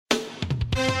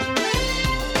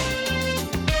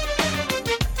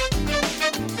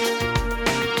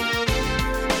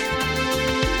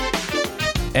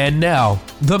And now,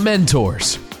 The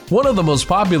Mentors, one of the most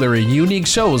popular and unique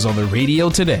shows on the radio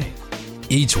today.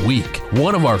 Each week,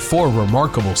 one of our 4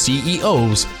 remarkable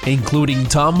CEOs, including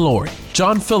Tom Laurie,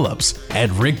 John Phillips,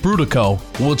 and Ric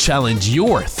Brutocao, will challenge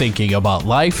your thinking about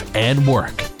life and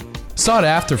work. Sought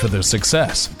after for their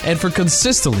success and for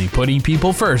consistently putting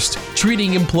people first,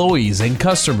 treating employees and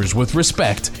customers with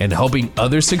respect, and helping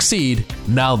others succeed,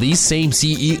 now these same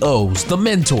CEOs, the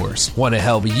mentors, want to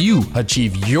help you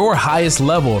achieve your highest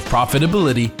level of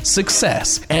profitability,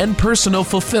 success, and personal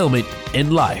fulfillment in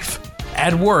life,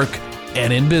 at work,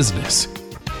 and in business.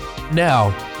 Now,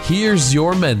 here's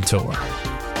your mentor.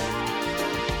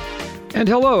 And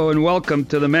hello and welcome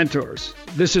to The Mentors.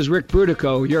 This is Ric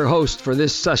Brutocao, your host for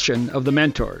this session of The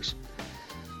Mentors.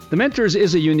 The Mentors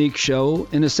is a unique show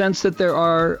in the sense that there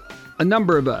are a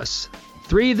number of us,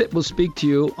 3 that will speak to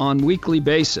you on a weekly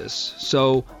basis.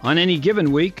 So on any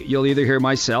given week, you'll either hear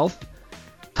myself,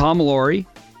 Tom Laurie,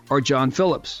 or John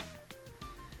Phillips.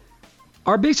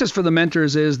 Our basis for The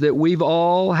Mentors is that we've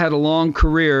all had a long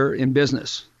career in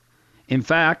business. In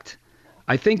fact,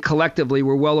 I think collectively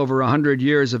we're well over 100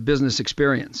 years of business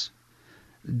experience.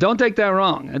 Don't take that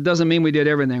wrong. It doesn't mean we did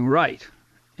everything right.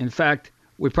 In fact,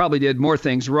 we probably did more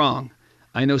things wrong.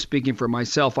 I know, speaking for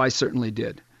myself, I certainly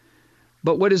did.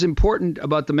 But what is important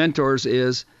about the mentors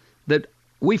is that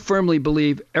we firmly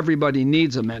believe everybody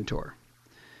needs a mentor.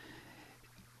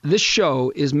 This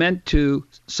show is meant to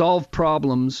solve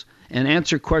problems and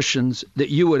answer questions that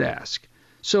you would ask.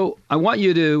 So I want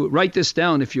you to write this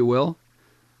down, if you will,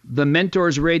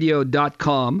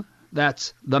 thementorsradio.com.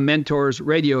 That's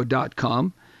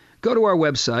thementorsradio.com. Go to our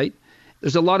website.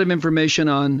 There's a lot of information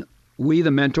on we,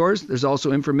 the mentors. There's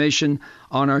also information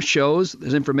on our shows.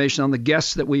 There's information on the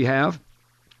guests that we have.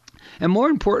 And more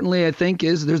importantly, I think,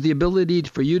 is there's the ability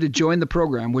for you to join the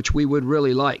program, which we would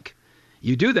really like.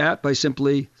 You do that by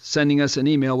simply sending us an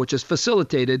email, which is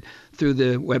facilitated through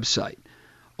the website.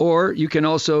 Or you can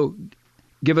also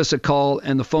give us a call,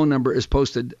 and the phone number is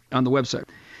posted on the website.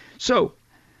 So,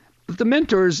 the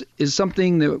mentors is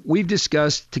something that we've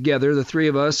discussed together, the 3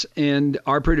 of us and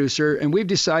our producer, and we've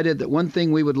decided that one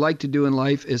thing we would like to do in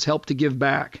life is help to give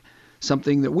back,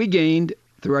 something that we gained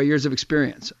through our years of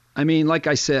experience. I mean, like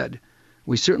I said,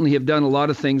 we certainly have done a lot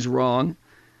of things wrong,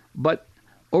 but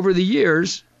over the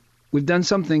years, we've done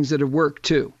some things that have worked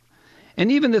too.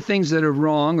 And even the things that are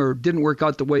wrong or didn't work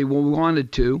out the way we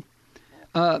wanted to,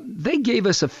 they gave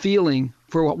us a feeling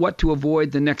for what to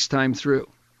avoid the next time through.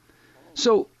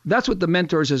 So that's what the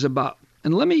Mentors is about.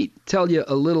 And let me tell you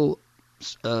a little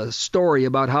story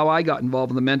about how I got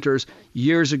involved in the Mentors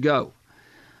years ago.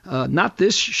 Not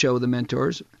this show, The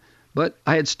Mentors, but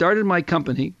I had started my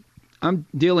company. I'm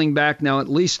dealing back now at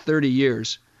least 30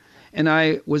 years. And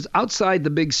I was outside the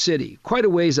big city, quite a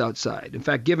ways outside. In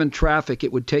fact, given traffic,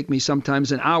 it would take me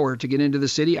sometimes an hour to get into the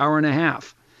city, hour and a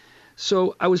half.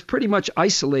 So I was pretty much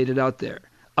isolated out there.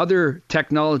 Other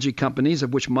technology companies,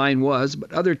 of which mine was,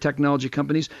 but other technology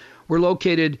companies were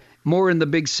located more in the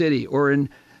big city or in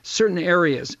certain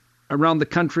areas around the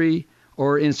country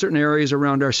or in certain areas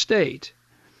around our state.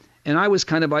 And I was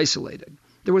kind of isolated.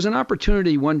 There was an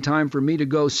opportunity one time for me to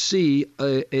go see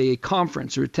a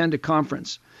conference or attend a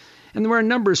conference. And there were a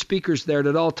number of speakers there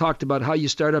that all talked about how you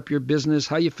start up your business,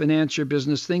 how you finance your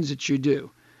business, things that you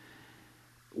do.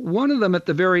 One of them at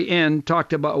the very end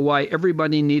talked about why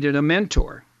everybody needed a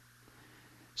mentor.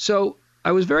 So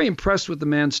I was very impressed with the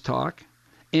man's talk.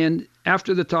 And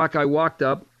after the talk, I walked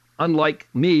up, unlike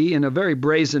me, in a very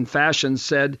brazen fashion,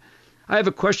 said, "I have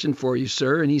a question for you,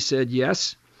 sir." And he said,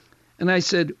 "Yes." And I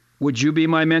said, "Would you be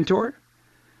my mentor?"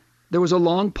 There was a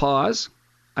long pause.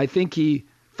 I think he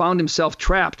found himself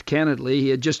trapped, candidly. He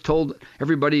had just told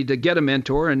everybody to get a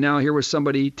mentor, and now here was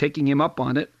somebody taking him up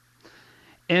on it.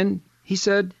 And he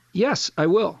said, "Yes, I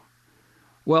will."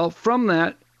 Well, from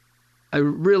that, a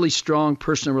really strong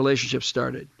personal relationship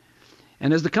started.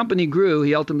 And as the company grew,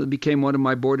 he ultimately became one of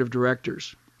my board of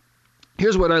directors.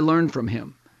 Here's what I learned from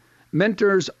him.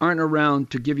 Mentors aren't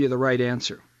around to give you the right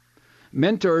answer.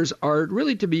 Mentors are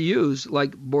really to be used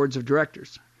like boards of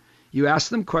directors. You ask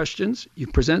them questions, you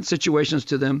present situations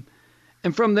to them,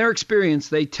 and from their experience,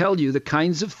 they tell you the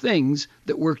kinds of things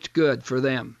that worked good for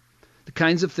them, the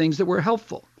kinds of things that were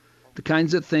helpful, the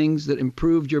kinds of things that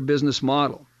improved your business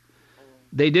model.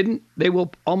 They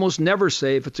will almost never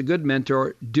say, if it's a good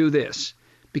mentor, do this,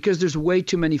 because there's way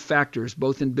too many factors,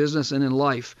 both in business and in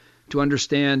life, to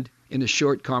understand in a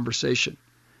short conversation.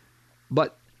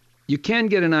 But you can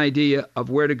get an idea of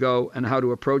where to go and how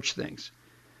to approach things.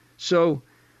 So,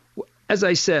 as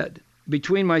I said,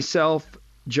 between myself,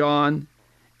 John,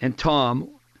 and Tom,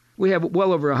 we have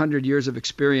well over 100 years of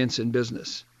experience in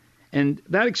business. And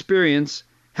that experience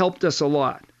helped us a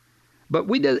lot. But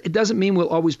it doesn't mean we'll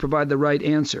always provide the right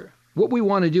answer. What we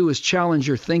want to do is challenge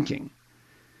your thinking.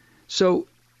 So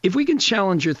if we can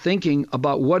challenge your thinking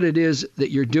about what it is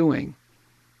that you're doing,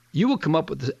 you will come up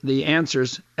with the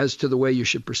answers as to the way you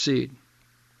should proceed.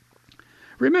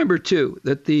 Remember, too,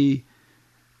 that the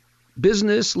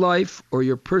business life or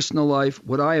your personal life,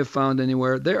 what I have found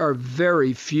anywhere, there are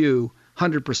very few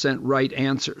 100% right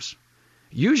answers.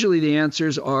 Usually the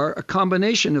answers are a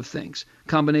combination of things,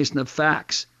 combination of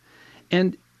facts.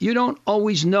 And you don't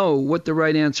always know what the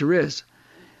right answer is.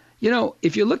 You know,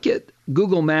 if you look at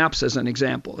Google Maps as an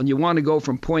example, and you want to go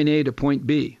from point A to point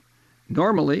B,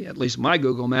 normally, at least my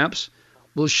Google Maps,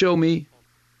 will show me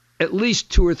at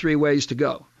least 2 or 3 ways to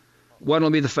go. One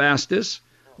will be the fastest,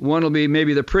 one will be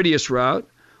maybe the prettiest route,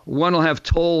 one will have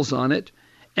tolls on it,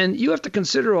 and you have to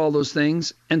consider all those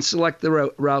things and select the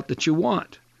route that you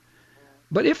want.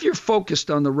 But if you're focused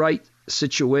on the right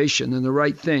situation and the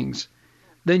right things,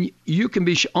 then you can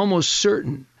be almost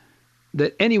certain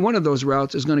that any one of those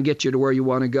routes is going to get you to where you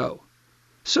want to go.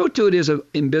 So too it is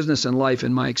in business and life,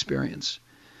 in my experience.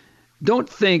 Don't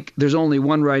think there's only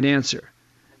one right answer,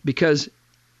 because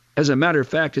as a matter of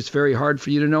fact, it's very hard for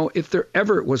you to know if there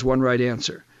ever was one right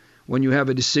answer. When you have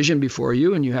a decision before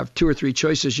you and you have 2 or 3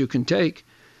 choices you can take,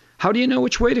 how do you know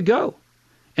which way to go?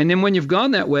 And then when you've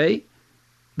gone that way,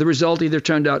 the result either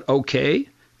turned out okay,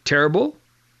 terrible,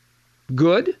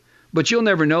 good, but you'll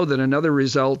never know that another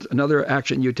result, another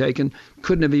action you've taken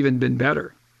couldn't have even been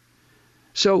better.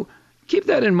 So keep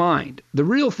that in mind. The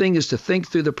real thing is to think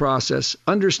through the process,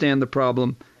 understand the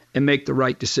problem, and make the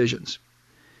right decisions.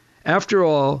 After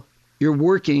all, you're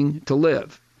working to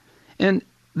live. And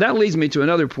that leads me to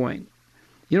another point.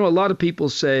 You know, a lot of people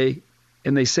say,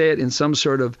 and they say it in some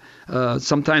sort of,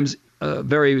 sometimes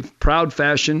very proud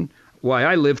fashion, why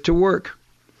I live to work.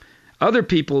 Other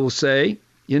people will say,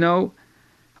 you know,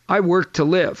 I work to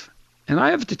live. And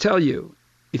I have to tell you,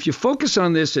 if you focus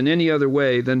on this in any other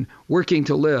way than working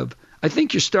to live, I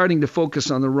think you're starting to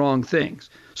focus on the wrong things.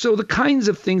 So the kinds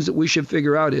of things that we should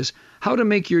figure out is how to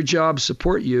make your job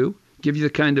support you, give you the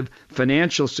kind of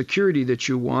financial security that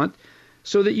you want,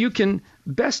 so that you can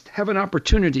best have an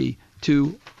opportunity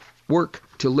to work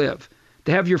to live,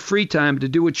 to have your free time to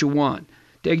do what you want,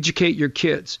 to educate your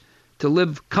kids, to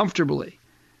live comfortably.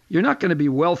 You're not going to be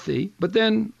wealthy, but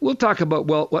then we'll talk about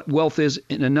what wealth is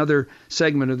in another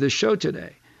segment of this show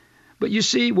today. But you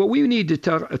see, what we need to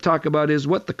talk about is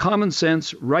what the common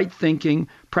sense, right thinking,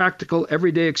 practical,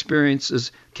 everyday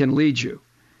experiences can lead you.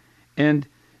 And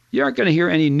you aren't going to hear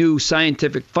any new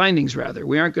scientific findings, rather.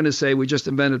 We aren't going to say we just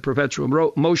invented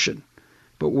perpetual motion.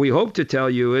 But what we hope to tell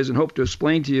you is, and hope to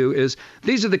explain to you, is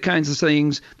these are the kinds of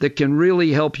things that can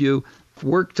really help you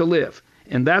work to live.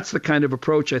 And that's the kind of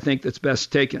approach I think that's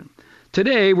best taken.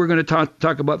 Today, we're going to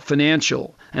talk about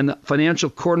financial and the financial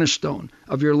cornerstone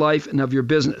of your life and of your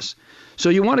business. So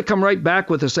you want to come right back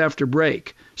with us after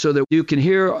break so that you can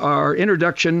hear our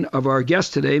introduction of our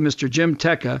guest today, Mr. Jim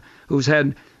Tecca, who's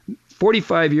had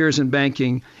 45 years in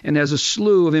banking and has a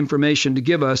slew of information to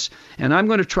give us. And I'm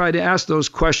going to try to ask those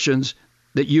questions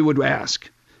that you would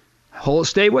ask.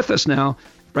 Stay with us now.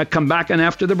 Come back and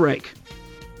after the break.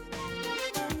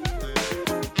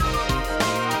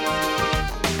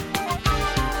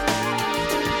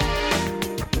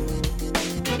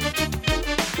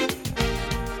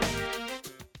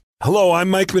 Hello, I'm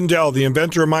Mike Lindell, the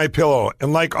inventor of MyPillow,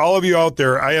 and like all of you out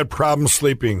there, I had problems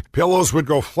sleeping. Pillows would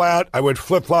go flat, I would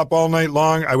flip-flop all night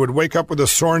long, I would wake up with a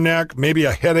sore neck, maybe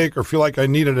a headache, or feel like I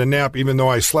needed a nap even though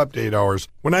I slept 8 hours.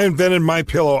 When I invented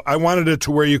MyPillow, I wanted it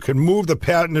to where you can move the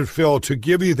patented fill to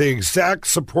give you the exact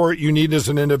support you need as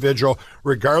an individual,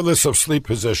 regardless of sleep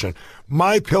position.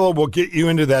 MyPillow will get you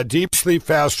into that deep sleep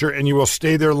faster and you will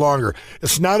stay there longer.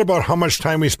 It's not about how much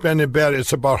time we spend in bed,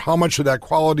 it's about how much of that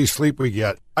quality sleep we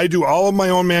get. I do all of my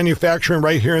own manufacturing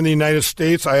right here in the United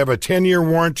States. I have a 10-year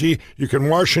warranty. You can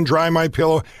wash and dry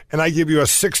MyPillow, and I give you a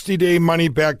 60-day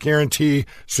money-back guarantee,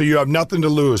 so you have nothing to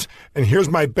lose. And here's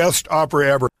my best offer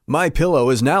ever.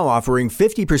 MyPillow is now offering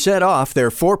 50% off their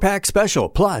 4-pack special,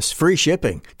 plus free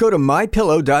shipping. Go to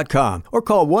MyPillow.com or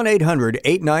call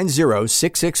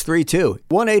 1-800-890-6632,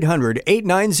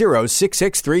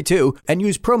 1-800-890-6632, and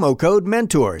use promo code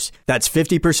MENTORS. That's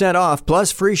 50% off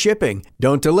plus free shipping.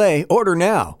 Don't delay. Order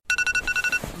now.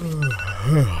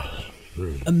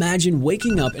 Imagine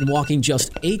waking up and walking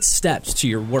just 8 steps to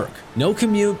your work. No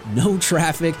commute, no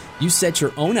traffic. You set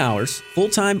your own hours,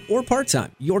 full-time or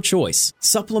part-time, your choice.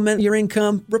 Supplement your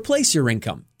income, replace your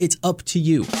income. It's up to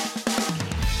you.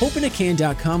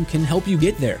 HopeInACan.com can help you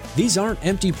get there. These aren't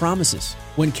empty promises.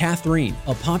 When Catherine,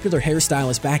 a popular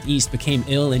hairstylist back east, became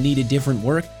ill and needed different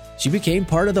work, She became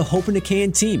part of the Hope in a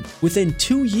Can team. Within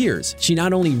 2 years, she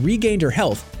not only regained her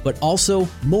health, but also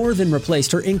more than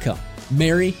replaced her income.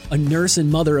 Mary, a nurse and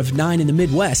mother of 9 in the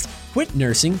Midwest, quit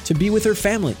nursing to be with her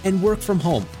family and work from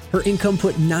home. Her income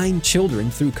put 9 children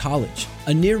through college.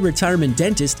 A near-retirement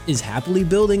dentist is happily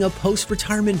building a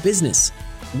post-retirement business.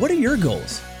 What are your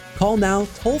goals? Call now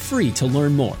toll-free to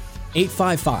learn more.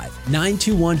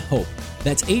 855-921-HOPE.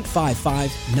 That's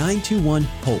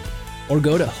 855-921-HOPE. Or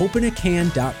go to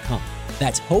hopeinacan.com.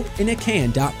 That's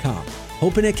hopeinacan.com.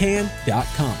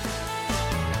 hopeinacan.com.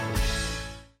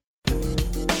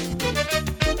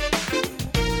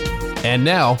 And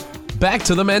now, back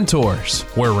to the Mentors,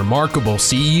 where remarkable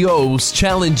CEOs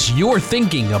challenge your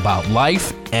thinking about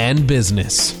life and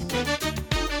business.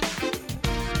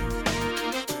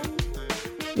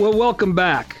 Well, welcome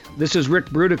back. This is Ric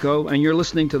Brutocao, and you're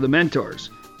listening to The Mentors,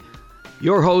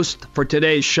 your host for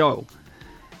today's show.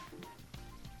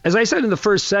 As I said in the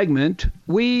first segment,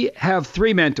 we have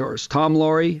 3 mentors, Tom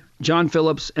Laurie, John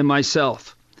Phillips, and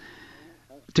myself.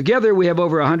 Together, we have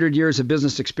over 100 years of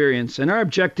business experience, and our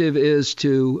objective is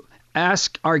to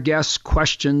ask our guests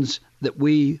questions that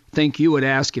we think you would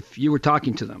ask if you were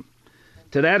talking to them.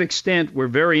 To that extent, we're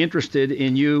very interested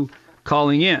in you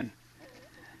calling in.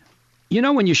 You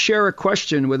know, when you share a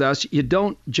question with us, you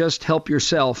don't just help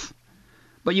yourself,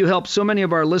 but you help so many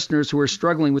of our listeners who are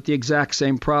struggling with the exact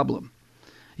same problem.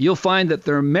 You'll find that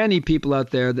there are many people out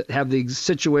there that have the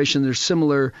situation that's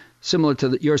similar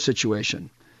to your situation.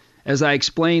 As I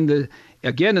explained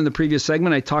again in the previous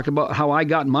segment, I talked about how I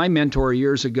got my mentor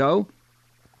years ago.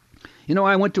 You know,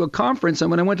 I went to a conference, and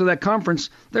when I went to that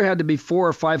conference, there had to be 400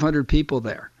 or 500 people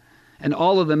there. And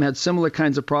all of them had similar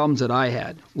kinds of problems that I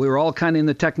had. We were all kind of in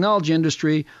the technology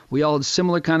industry. We all had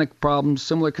similar kind of problems,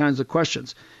 similar kinds of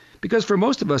questions. Because for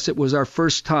most of us, it was our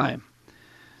first time.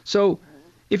 So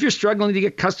if you're struggling to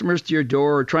get customers to your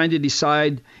door, or trying to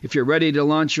decide if you're ready to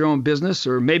launch your own business,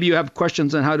 or maybe you have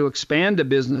questions on how to expand a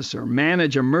business or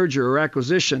manage a merger or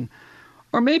acquisition,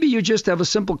 or maybe you just have a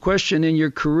simple question in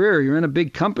your career. You're in a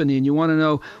big company and you want to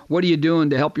know, what are you doing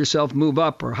to help yourself move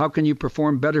up, or how can you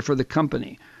perform better for the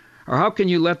company? Or how can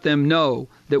you let them know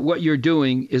that what you're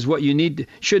doing is what you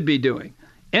should be doing?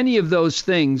 Any of those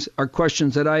things are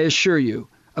questions that I assure you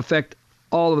affect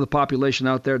all of the population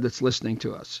out there that's listening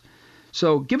to us.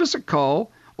 So give us a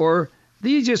call, or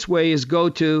the easiest way is go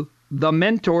to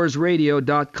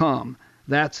thementorsradio.com.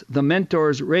 That's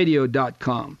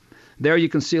thementorsradio.com. There you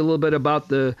can see a little bit about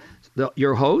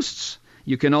your hosts.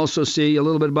 You can also see a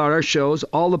little bit about our shows.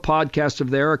 All the podcasts are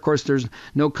there. Of course, there's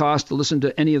no cost to listen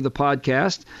to any of the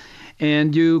podcasts.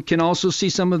 And you can also see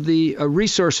some of the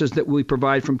resources that we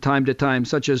provide from time to time,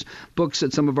 such as books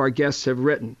that some of our guests have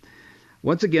written.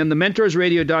 Once again,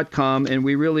 thementorsradio.com, and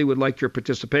we really would like your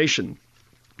participation.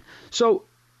 So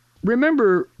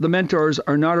remember, the mentors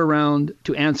are not around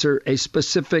to answer a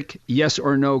specific yes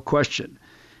or no question.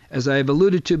 As I've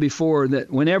alluded to before,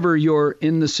 that whenever you're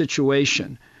in the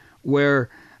situation where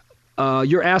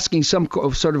you're asking some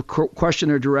sort of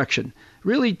question or direction,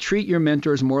 really treat your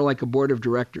mentors more like a board of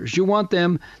directors. You want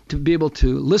them to be able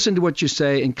to listen to what you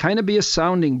say and kind of be a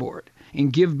sounding board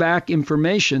and give back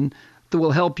information that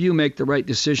will help you make the right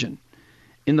decision.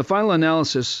 In the final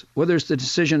analysis, whether it's the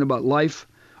decision about life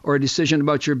or a decision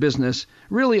about your business,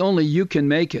 really only you can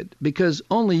make it, because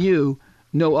only you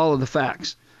know all of the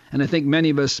facts. And I think many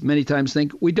of us many times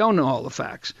think we don't know all the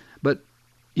facts, but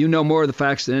you know more of the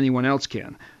facts than anyone else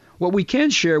can. What we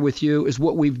can share with you is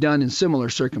what we've done in similar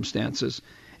circumstances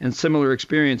and similar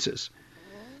experiences.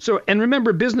 So, and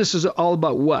remember, business is all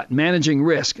about what? Managing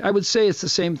risk. I would say it's the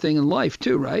same thing in life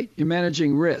too, right? You're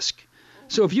managing risk.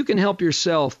 So if you can help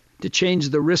yourself to change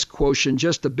the risk quotient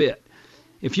just a bit,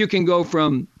 if you can go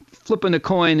from flipping a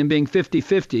coin and being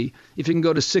 50-50, if you can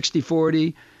go to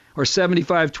 60-40 or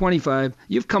 75-25,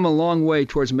 you've come a long way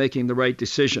towards making the right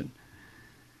decision.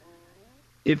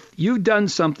 If you've done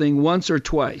something once or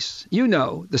twice, you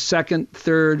know the second,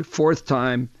 third, fourth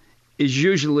time is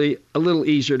usually a little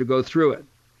easier to go through it.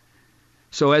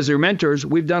 So as your mentors,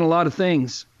 we've done a lot of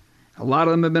things. A lot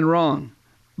of them have been wrong.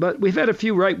 But we've had a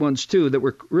few right ones, too, that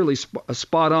were really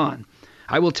spot on.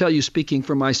 I will tell you, speaking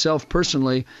for myself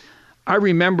personally, I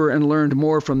remember and learned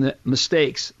more from the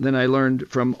mistakes than I learned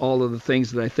from all of the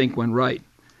things that I think went right.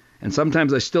 And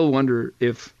sometimes I still wonder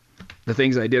if the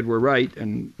things I did were right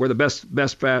and were the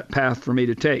best path for me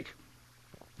to take.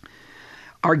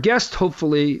 Our guest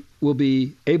hopefully will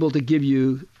be able to give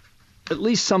you at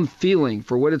least some feeling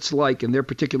for what it's like in their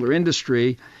particular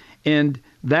industry, and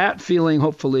that feeling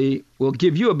hopefully will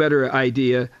give you a better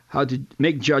idea how to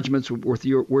make judgments with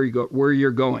where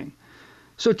you're going.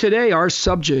 So today our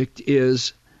subject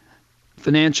is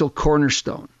financial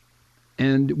cornerstone.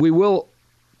 And we will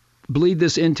bleed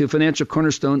this into financial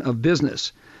cornerstone of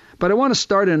business. But I want to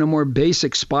start in a more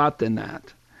basic spot than that.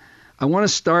 I want to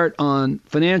start on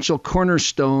financial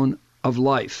cornerstone of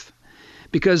life.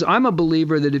 Because I'm a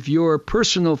believer that if your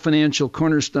personal financial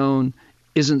cornerstone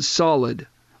isn't solid,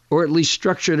 or at least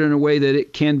structured in a way that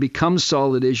it can become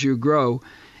solid as you grow,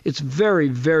 it's very,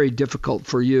 very difficult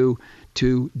for you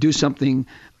to do something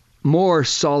more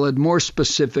solid, more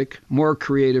specific, more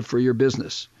creative for your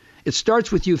business. It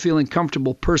starts with you feeling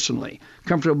comfortable personally,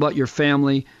 comfortable about your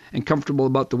family, and comfortable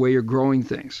about the way you're growing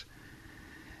things.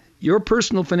 Your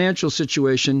personal financial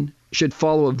situation should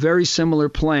follow a very similar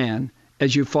plan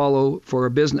as you follow for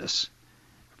a business.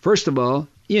 First of all,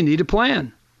 you need a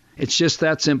plan. It's just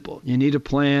that simple. You need a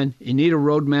plan, you need a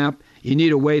roadmap, you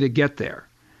need a way to get there.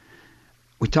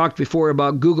 We talked before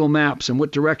about Google Maps and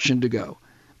what direction to go.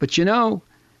 But you know,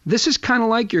 this is kind of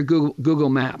like your Google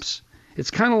Maps.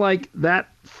 It's kind of like that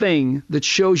thing that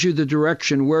shows you the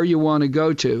direction where you want to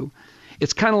go to.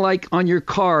 It's kind of like on your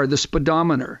car, the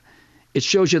speedometer. It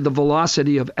shows you the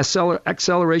velocity of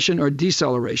acceleration or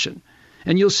deceleration.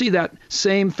 And you'll see that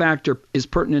same factor is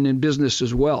pertinent in business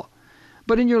as well.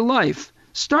 But in your life,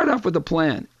 start off with a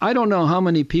plan. I don't know how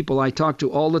many people I talk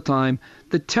to all the time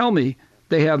that tell me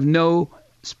they have no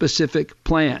specific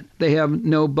plan. They have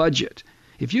no budget.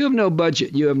 If you have no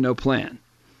budget, you have no plan.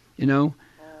 You know,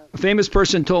 a famous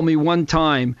person told me one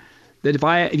time that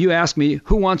if you ask me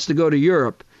who wants to go to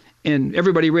Europe and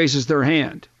everybody raises their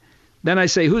hand, then I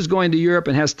say who's going to Europe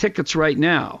and has tickets right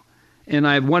now, and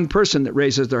I have one person that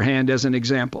raises their hand as an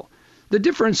example. The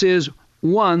difference is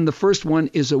the first one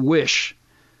is a wish.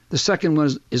 The second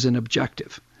one is an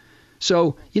objective.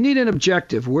 So you need an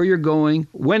objective. Where you're going,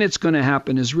 when it's going to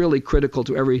happen is really critical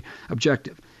to every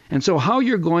objective. And so how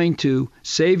you're going to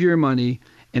save your money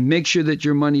and make sure that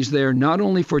your money's there not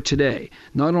only for today,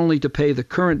 not only to pay the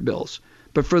current bills,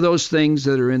 but for those things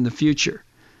that are in the future.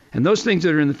 And those things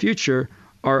that are in the future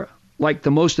are like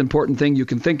the most important thing you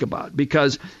can think about,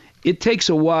 because it takes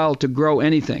a while to grow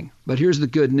anything. But here's the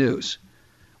good news.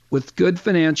 With good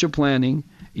financial planning,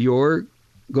 your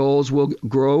goals will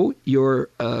grow, your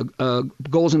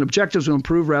goals and objectives will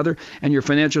improve, and your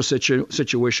financial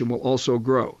situation will also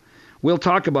grow. We'll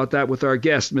talk about that with our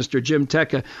guest, Mr. Jim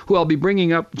Tecca, who I'll be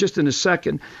bringing up just in a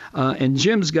second. And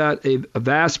Jim's got a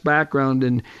vast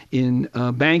background in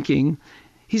banking.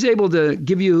 He's able to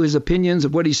give you his opinions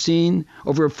of what he's seen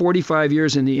over 45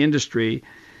 years in the industry.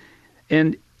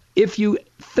 And if you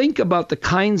think about the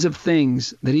kinds of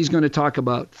things that he's going to talk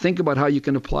about, think about how you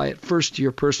can apply it first to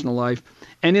your personal life.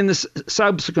 And in the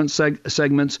subsequent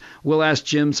segments, we'll ask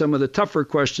Jim some of the tougher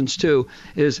questions too,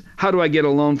 is how do I get a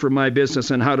loan for my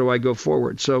business and how do I go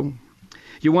forward? So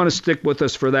you want to stick with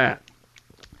us for that.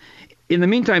 In the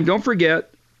meantime, don't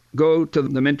forget, go to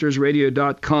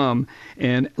thementorsradio.com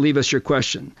and leave us your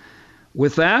question.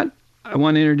 With that, I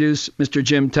want to introduce Mr.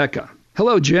 Jim Tecca.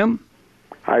 Hello, Jim.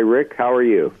 Hi, Rick. How are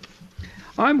you?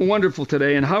 I'm wonderful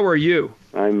today, and how are you?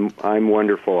 I'm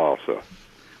wonderful also.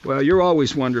 Well, you're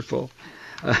always wonderful.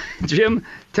 Jim,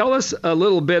 tell us a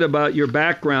little bit about your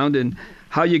background and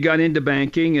how you got into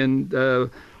banking and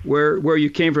where you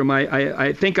came from.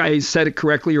 I think I said it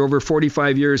correctly. You're over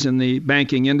 45 years in the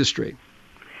banking industry.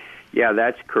 Yeah,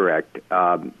 that's correct.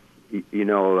 When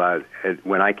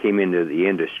I came into the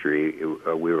industry,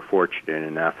 we were fortunate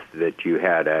enough that you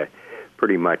had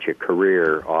pretty much a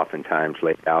career oftentimes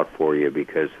laid out for you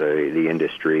because the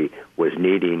industry was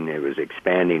it was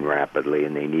expanding rapidly,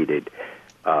 and they needed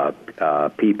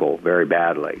people very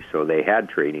badly. So they had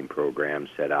training programs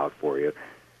set out for you.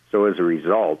 So as a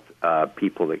result,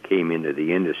 people that came into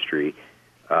the industry,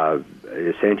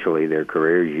 essentially their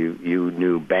careers, you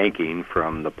knew banking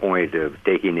from the point of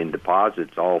taking in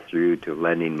deposits all through to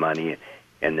lending money,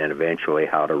 and then eventually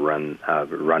how to run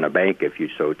a bank if you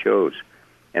so chose.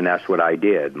 And that's what I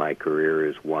did. My career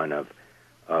is one of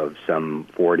some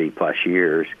 40-plus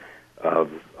years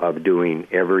of doing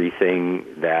everything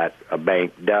that a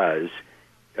bank does,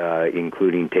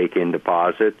 including take-in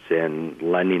deposits and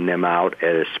lending them out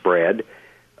at a spread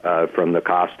from the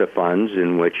cost of funds,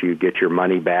 in which you get your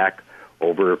money back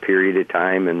over a period of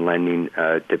time, and lending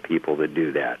to people that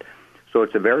do that. So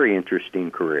it's a very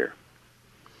interesting career.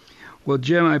 Well,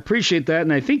 Jim, I appreciate that,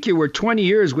 and I think you were 20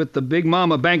 years with the Big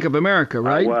Mama Bank of America,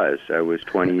 right? I was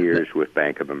 20 years with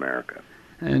Bank of America.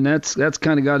 And that's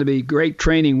kind of got to be great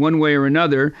training one way or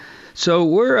another. So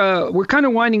we're kind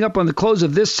of winding up on the close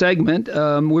of this segment.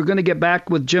 We're going to get back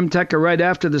with Jim Tecca right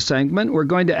after the segment. We're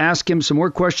going to ask him some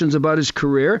more questions about his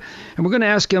career, and we're going to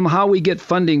ask him how we get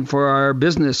funding for our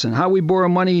business and how we borrow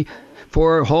money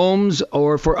for homes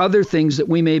or for other things that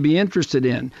we may be interested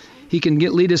in. he can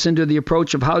lead us into the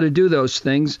approach of how to do those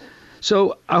things.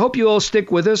 So I hope you all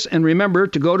stick with us, and remember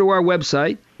to go to our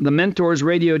website,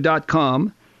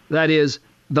 thementorsradio.com. That is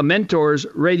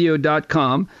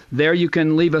thementorsradio.com. There you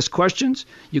can leave us questions.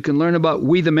 You can learn about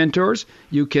We the Mentors.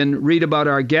 You can read about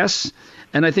our guests.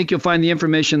 And I think you'll find the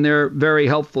information there very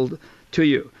helpful to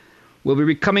you. We'll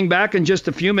be coming back in just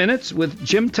a few minutes with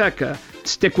Jim Tecca.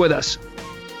 Stick with us.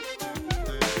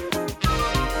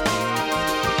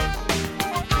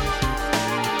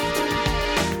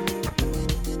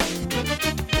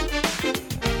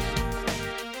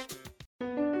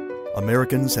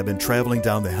 Americans have been traveling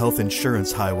down the health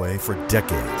insurance highway for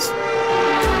decades.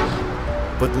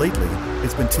 But lately,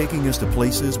 it's been taking us to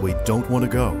places we don't want to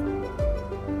go.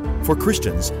 For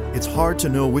Christians, it's hard to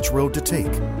know which road to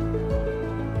take.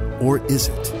 Or is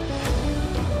it?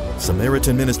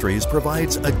 Samaritan Ministries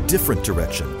provides a different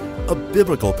direction, a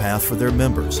biblical path for their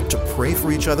members to pray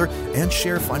for each other and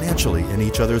share financially in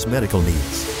each other's medical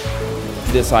needs.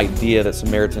 This idea that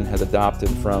Samaritan has adopted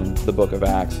from the book of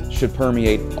Acts should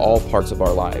permeate all parts of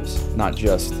our lives, not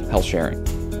just health sharing.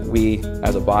 We,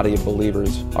 as a body of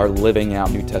believers, are living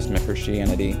out New Testament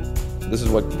Christianity. This is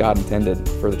what God intended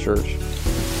for the church.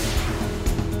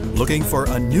 Looking for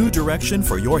a new direction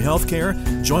for your health care?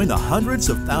 Join the hundreds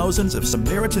of thousands of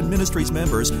Samaritan Ministries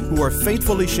members who are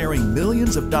faithfully sharing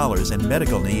millions of dollars in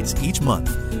medical needs each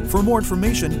month. For more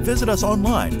information, visit us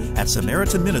online at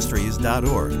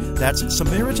SamaritanMinistries.org. That's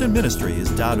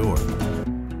SamaritanMinistries.org.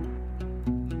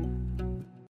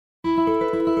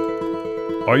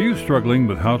 Are you struggling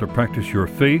with how to practice your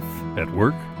faith at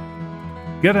work?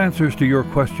 Get answers to your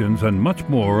questions and much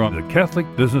more on the Catholic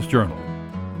Business Journal,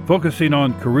 focusing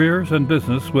on careers and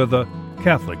business with a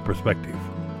Catholic perspective.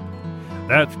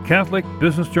 That's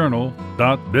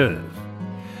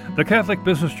CatholicBusinessJournal.biz. The Catholic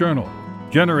Business Journal,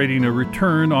 generating a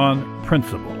return on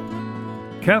principle.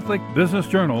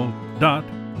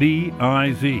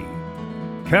 CatholicBusinessJournal.biz.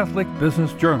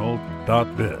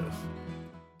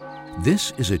 CatholicBusinessJournal.biz.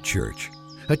 This is a church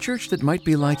that might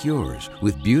be like yours,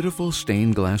 with beautiful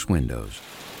stained glass windows.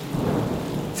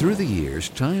 Through the years,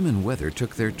 time and weather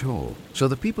took their toll, so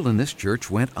the people in this church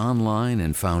went online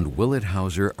and found Willett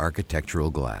Hauser Architectural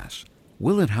Glass.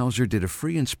 Willett Hauser did a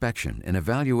free inspection and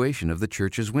evaluation of the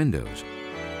church's windows.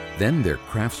 Then their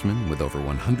craftsmen with over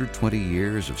 120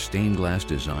 years of stained glass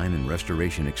design and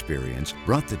restoration experience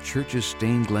brought the church's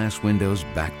stained glass windows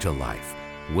back to life.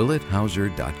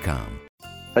 WillettHauser.com.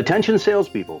 Attention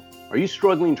salespeople. Are you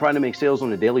struggling trying to make sales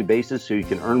on a daily basis so you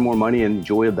can earn more money and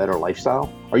enjoy a better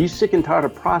lifestyle? Are you sick and tired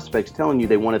of prospects telling you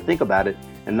they want to think about it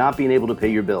and not being able to pay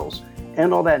your bills?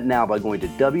 End all that now by going to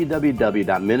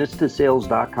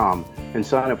www.minutestosales.com and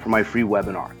sign up for my free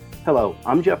webinar. Hello,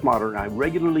 I'm Jeff Motter, and I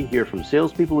regularly hear from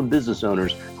salespeople and business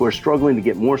owners who are struggling to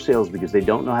get more sales because they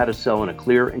don't know how to sell in a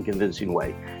clear and convincing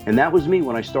way. And that was me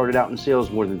when I started out in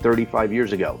sales more than 35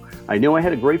 years ago. I knew I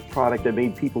had a great product that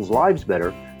made people's lives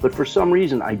better, but for some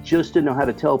reason, I just didn't know how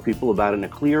to tell people about it in a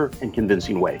clear and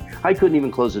convincing way. I couldn't even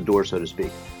close the door, so to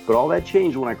speak. But all that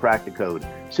changed when I cracked the code.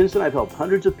 Since then, I've helped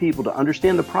hundreds of people to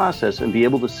understand the process and be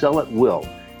able to sell at will.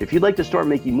 If you'd like to start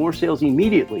making more sales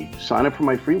immediately, sign up for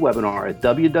my free webinar at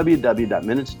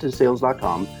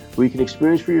www.minutestosales.com, where you can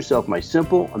experience for yourself my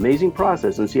simple, amazing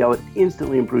process and see how it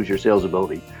instantly improves your sales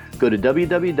ability. Go to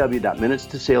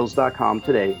www.minutestosales.com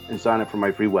today and sign up for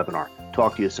my free webinar.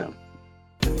 Talk to you soon.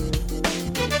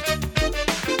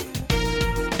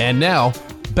 And now,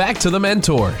 back to the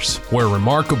Mentors, where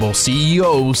remarkable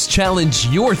CEOs challenge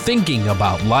your thinking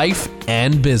about life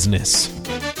and business.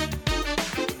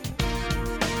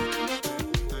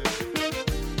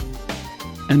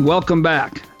 And welcome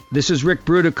back. This is Ric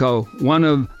Brutocao, one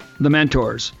of the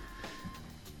Mentors.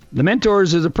 The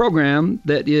Mentors is a program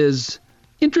that is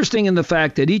interesting in the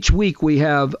fact that each week we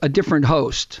have a different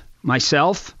host,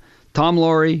 myself, Tom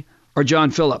Laurie, or John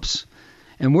Phillips.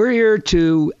 And we're here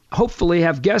to hopefully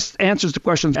have guest answers to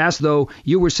questions as though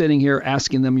you were sitting here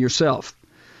asking them yourself.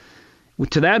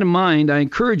 To that in mind, I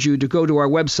encourage you to go to our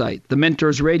website,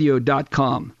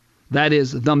 thementorsradio.com. That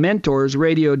is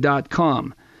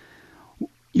thementorsradio.com.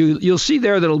 You'll see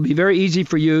there that it'll be very easy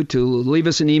for you to leave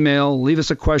us an email, leave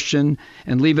us a question,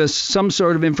 and leave us some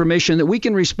sort of information that we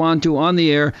can respond to on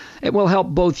the air. It will help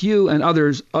both you and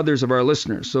others of our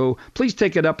listeners. So please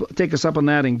take us up on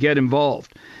that and get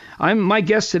involved. My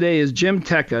guest today is Jim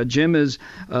Tecca. Jim is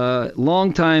a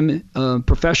longtime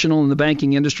professional in the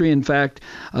banking industry. In fact,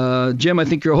 Jim, I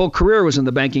think your whole career was in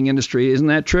the banking industry. Isn't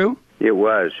that true? It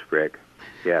was, Rick.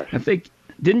 Yes. I think.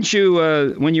 Didn't you,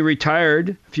 when you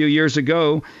retired a few years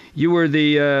ago, you were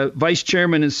the vice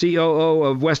chairman and COO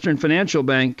of Western Financial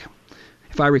Bank,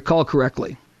 if I recall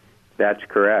correctly? That's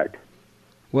correct.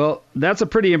 Well, that's a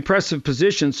pretty impressive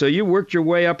position. So you worked your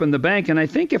way up in the bank, and I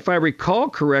think if I recall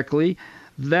correctly,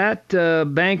 that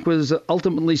bank was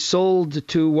ultimately sold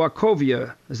to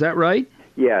Wachovia. Is that right?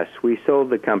 Yes, we sold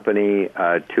the company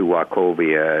to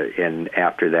Wachovia, and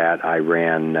after that I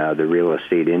ran the real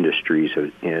estate industries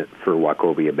for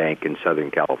Wachovia Bank in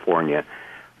Southern California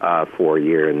for a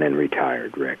year and then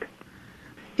retired, Rick.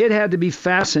 It had to be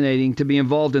fascinating to be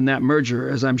involved in that merger,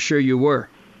 as I'm sure you were.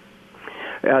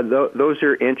 Those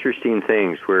are interesting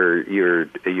things where you're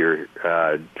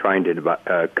trying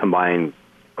to combine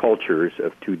cultures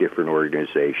of two different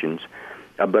organizations,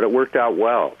 but it worked out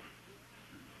well.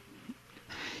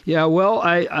 Yeah, well,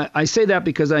 I say that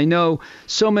because I know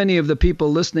so many of the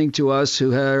people listening to us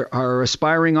who are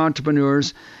aspiring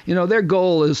entrepreneurs, their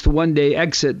goal is to one day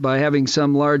exit by having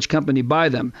some large company buy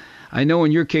them. I know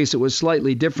in your case it was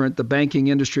slightly different. The banking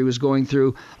industry was going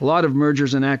through a lot of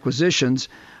mergers and acquisitions,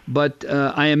 but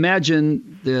I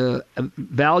imagine the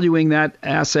valuing that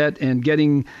asset and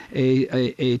getting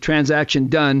a transaction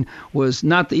done was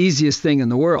not the easiest thing in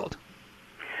the world.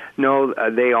 No,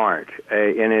 they aren't,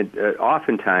 and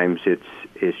oftentimes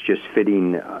it's just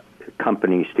fitting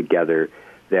companies together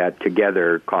that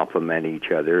together complement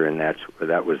each other, and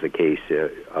that was the case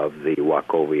of the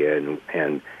Wachovia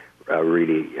and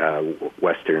really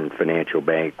Western Financial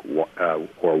Bank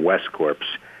or Westcorp's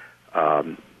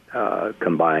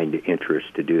combined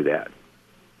interest to do that.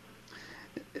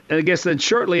 I guess then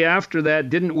shortly after that,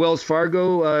 didn't Wells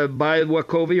Fargo buy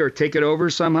Wachovia or take it over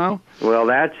somehow? Well,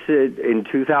 that's in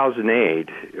 2008.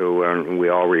 When we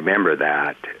all remember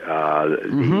that.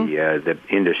 The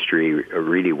industry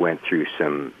really went through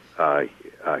some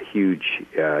huge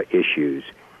issues,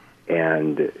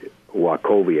 and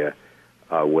Wachovia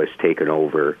was taken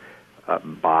over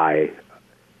by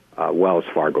Wells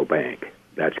Fargo Bank.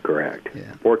 That's correct.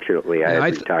 Yeah. Fortunately, I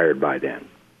had retired by then.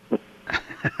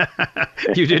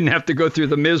 You didn't have to go through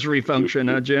the misery function,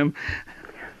 huh, Jim?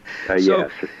 Yes.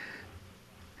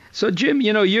 So, Jim,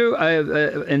 you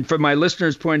and from my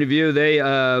listeners' point of view, they,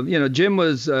 Jim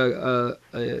was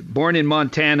born in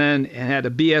Montana and had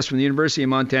a BS from the University of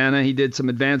Montana. He did some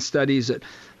advanced studies at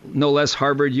no less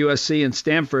Harvard, USC, and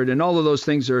Stanford, and all of those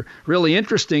things are really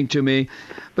interesting to me.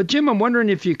 But, Jim, I'm wondering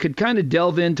if you could kind of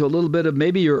delve into a little bit of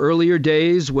maybe your earlier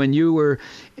days when you were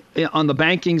on the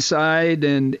banking side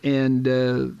and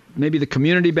maybe the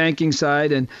community banking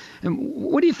side, and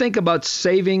what do you think about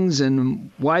savings and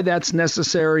why that's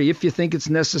necessary, if you think it's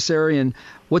necessary, and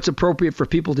what's appropriate for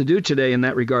people to do today in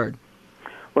that regard?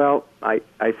 Well, I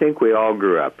think we all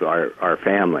grew up, our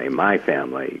family, my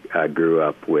family, grew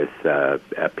up with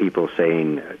people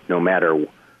saying no matter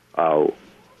how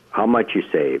much you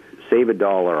save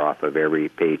 $1 off of every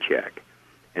paycheck.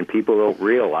 And people don't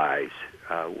realize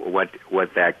what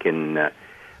that can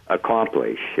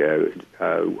accomplish.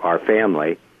 Our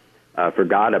family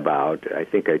forgot about, I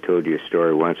think I told you a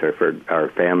story once, our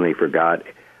family forgot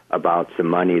about some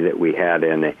money that we had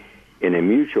in a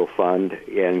mutual fund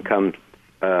and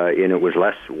it was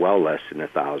less than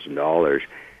 $1,000,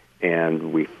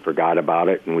 and we forgot about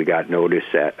it, and we got notice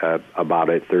about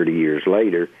it 30 years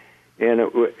later, and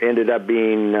it ended up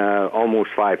being almost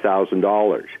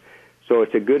 $5,000. So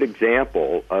it's a good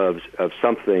example of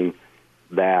something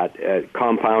that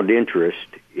compound interest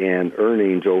and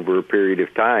earnings over a period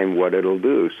of time, what it'll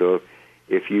do. So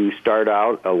if you start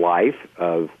out a life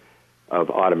of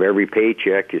out of every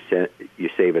paycheck you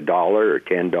save $1 or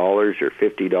 $10 or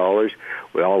 $50,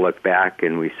 we all look back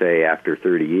and we say after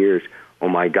 30 years, oh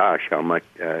my gosh, how much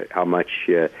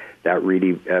that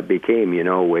really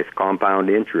became. With compound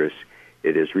interest,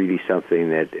 it is really something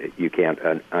that you can't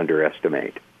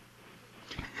underestimate.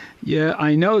 Yeah,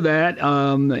 I know that.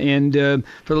 And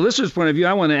for the listener's point of view,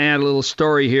 I want to add a little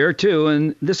story here, too.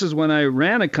 And this is when I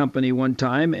ran a company one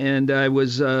time, and I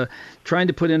was trying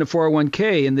to put in a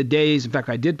 401k in the days. In fact,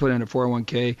 I did put in a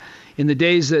 401k in the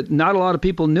days that not a lot of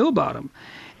people knew about them.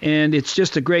 And it's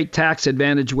just a great tax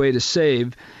advantage way to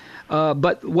save.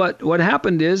 But what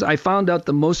happened is I found out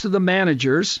that most of the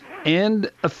managers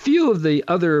and a few of the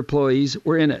other employees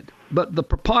were in it. But the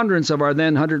preponderance of our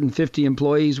then 150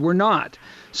 employees were not.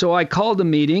 So I called a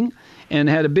meeting and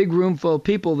had a big room full of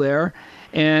people there,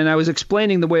 and I was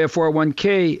explaining the way a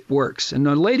 401k works. And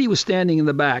a lady was standing in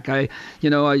the back.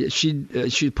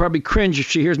 She'd probably cringe if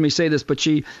she hears me say this, but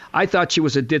I thought she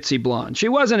was a ditzy blonde. She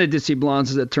wasn't a ditzy blonde,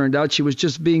 as it turned out. She was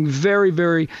just being very,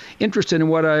 very interested in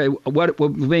what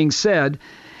was being said.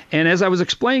 And as I was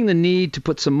explaining the need to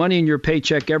put some money in your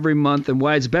paycheck every month and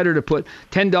why it's better to put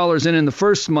 $10 in the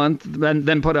first month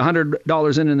than put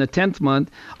 $100 in the 10th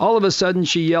month, all of a sudden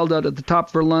she yelled out at the top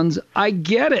of her lungs, I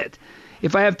get it.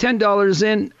 If I have $10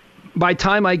 in, by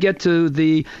time I get to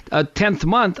the 10th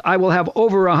month, I will have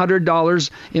over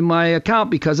 $100 in my account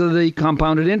because of the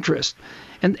compounded interest.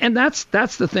 And that's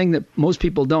the thing that most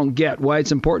people don't get, why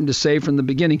it's important to save from the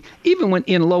beginning, even when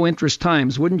in low interest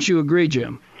times. Wouldn't you agree,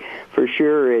 Jim? For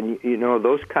sure, and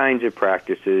those kinds of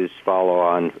practices follow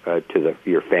on to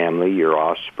your family, your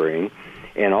offspring,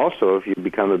 and also if you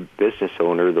become a business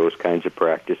owner, those kinds of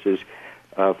practices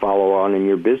follow on in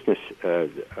your business,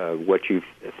 what you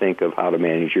think of how to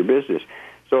manage your business.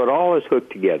 So it all is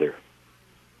hooked together.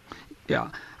 Yeah,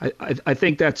 I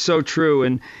think that's so true,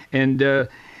 and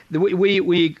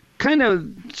we kind of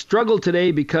struggle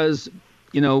today because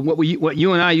what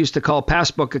you and I used to call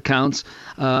passbook accounts.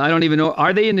 I don't even know,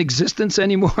 are they in existence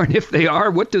anymore? And if they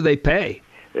are, what do they pay?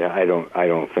 Yeah, I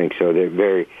don't think so. They're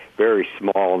very, very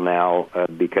small now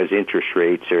because interest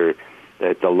rates are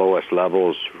at the lowest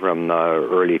levels from the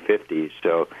early 50s.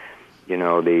 So,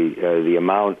 the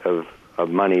amount of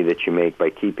money that you make by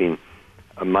keeping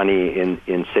money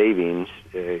in savings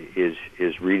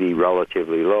is really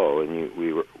relatively low, and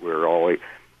we're always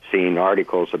seeing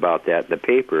articles about that in the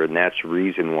paper, and that's the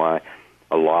reason why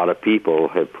a lot of people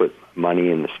have put money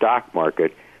in the stock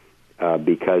market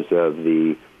because of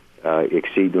the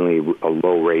exceedingly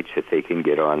low rates that they can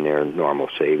get on their normal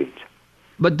savings.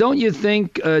 But don't you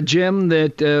think, Jim,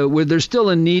 that there's still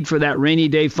a need for that rainy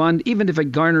day fund, even if it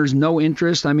garners no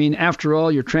interest? I mean, after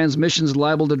all, your transmission's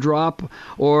liable to drop,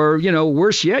 or,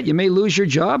 worse yet, you may lose your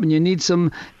job and you need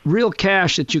some real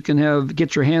cash that you can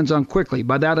get your hands on quickly.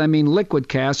 By that, I mean liquid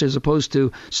cash as opposed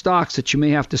to stocks that you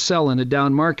may have to sell in a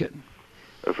down market.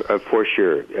 For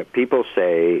sure. People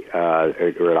say,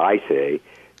 or I say,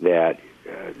 that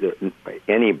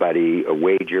anybody, a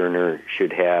wage earner,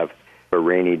 should have a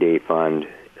rainy day fund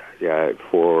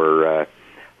for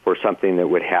something that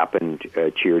would happen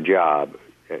to your job.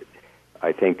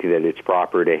 I think that it's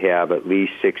proper to have at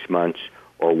least 6 months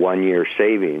or 1 year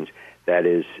savings, that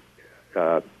is,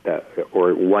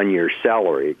 or 1 year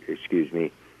salary,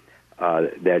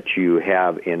 that you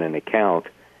have in an account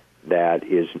that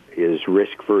is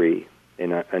risk-free.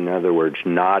 In other words,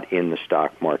 not in the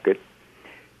stock market.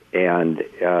 And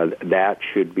that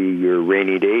should be your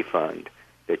rainy day fund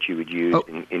that you would use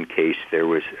in case there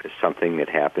was something that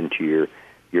happened to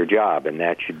your job, and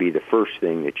that should be the first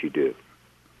thing that you do.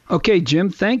 Okay, Jim,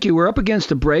 thank you. We're up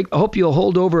against a break. I hope you'll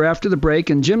hold over after the break,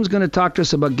 and Jim's going to talk to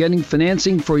us about getting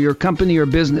financing for your company or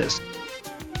business.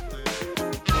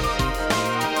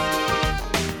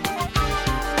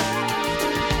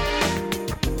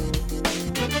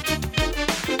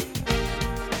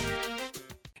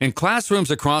 In classrooms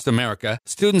across America,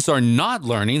 students are not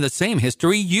learning the same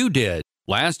history you did.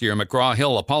 Last year,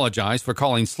 McGraw-Hill apologized for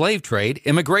calling slave trade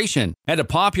immigration, and a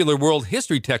popular world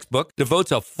history textbook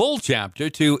devotes a full chapter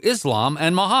to Islam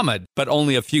and Muhammad, but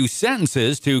only a few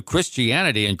sentences to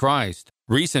Christianity and Christ.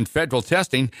 Recent federal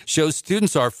testing shows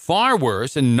students are far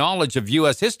worse in knowledge of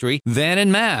U.S. history than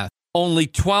in math. Only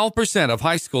 12% of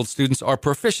high school students are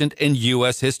proficient in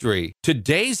U.S. history.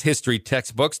 Today's history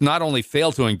textbooks not only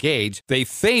fail to engage, they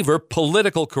favor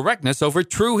political correctness over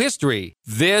true history.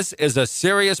 This is a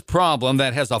serious problem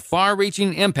that has a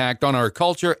far-reaching impact on our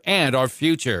culture and our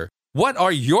future. What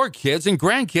are your kids and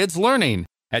grandkids learning?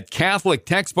 At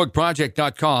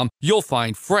CatholicTextbookProject.com, you'll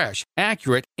find fresh,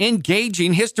 accurate,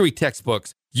 engaging history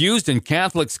textbooks. Used in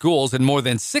Catholic schools in more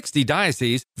than 60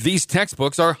 dioceses, these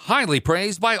textbooks are highly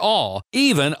praised by all,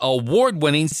 even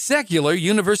award-winning secular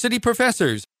university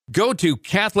professors. Go to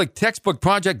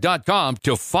CatholicTextbookProject.com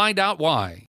to find out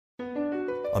why.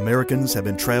 Americans have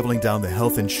been traveling down the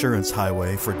health insurance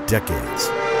highway for decades.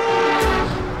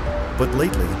 But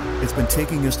lately, it's been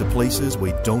taking us to places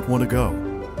we don't want to go.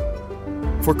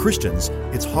 For Christians,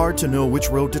 it's hard to know which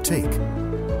road to take.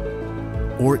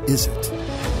 Or is it?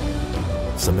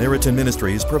 Samaritan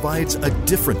Ministries provides a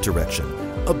different direction,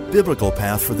 a biblical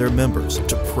path for their members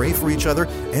to pray for each other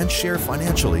and share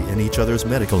financially in each other's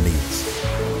medical needs.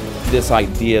 This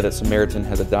idea that Samaritan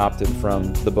has adopted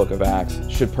from the book of Acts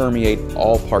should permeate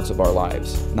all parts of our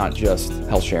lives, not just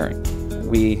health sharing.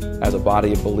 We, as a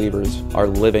body of believers, are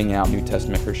living out New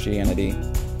Testament Christianity.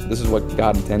 This is what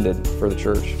God intended for the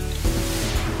church.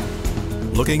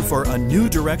 Looking for a new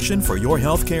direction for your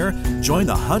health care? Join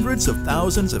the hundreds of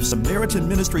thousands of Samaritan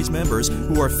Ministries members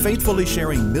who are faithfully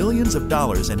sharing millions of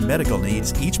dollars in medical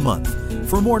needs each month.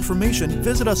 For more information,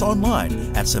 visit us online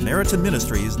at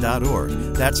SamaritanMinistries.org.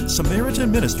 That's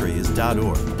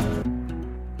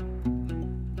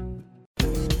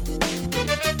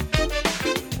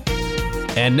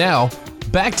SamaritanMinistries.org. And now,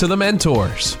 back to the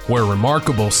Mentors, where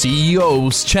remarkable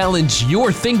CEOs challenge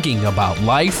your thinking about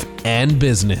life and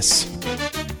business.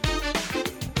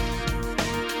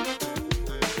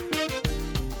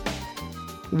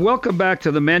 welcome back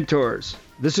to The Mentors.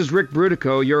 This is Ric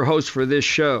Brutocao, your host for this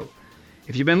show.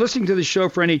 If you've been listening to the show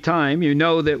for any time, you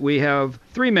know that we have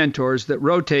 3 mentors that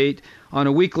rotate on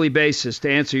a weekly basis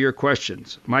to answer your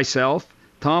questions. Myself,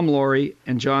 Tom Laurie,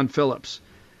 and John Phillips.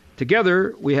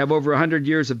 Together, we have over 100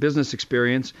 years of business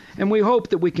experience, and we hope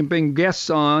that we can bring guests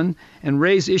on and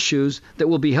raise issues that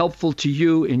will be helpful to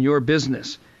you in your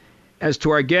business. As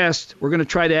to our guest, we're going to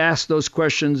try to ask those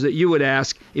questions that you would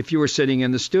ask if you were sitting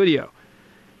in the studio.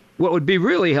 What would be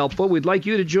really helpful, we'd like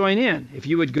you to join in. If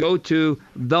you would go to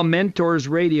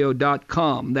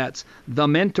thementorsradio.com, that's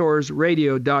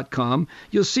thementorsradio.com,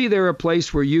 you'll see there a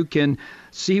place where you can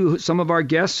see some of our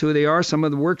guests, who they are, some of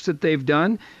the works that they've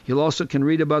done. You'll also can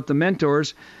read about the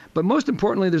mentors. But most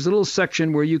importantly, there's a little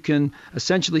section where you can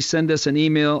essentially send us an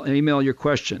email and email your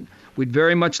question. We'd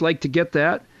very much like to get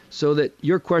that so that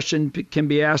your question can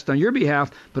be asked on your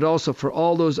behalf, but also for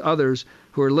all those others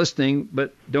who are listening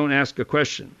but don't ask a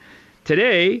question.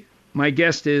 Today, my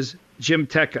guest is Jim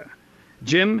Tecca.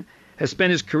 Jim has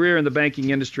spent his career in the banking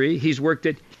industry. He's worked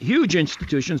at huge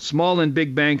institutions, small and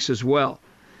big banks as well.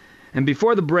 And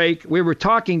before the break, we were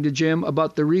talking to Jim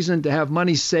about the reason to have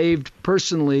money saved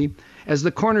personally as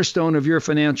the cornerstone of your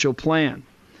financial plan.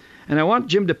 And I want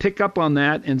Jim to pick up on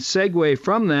that and segue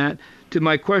from that to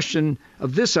my question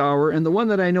of this hour, and the one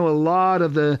that I know a lot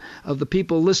of the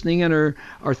people listening in are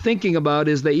thinking about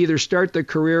is they either start their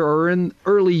career or in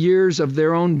early years of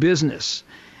their own business.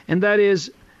 And that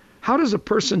is, how does a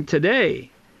person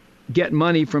today get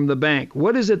money from the bank?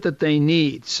 What is it that they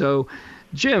need? So,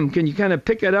 Jim, can you kind of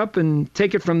pick it up and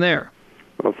take it from there?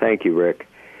 Well, thank you, Rick.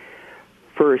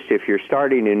 First, if you're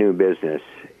starting a new business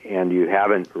and you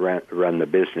haven't run the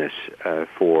business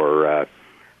for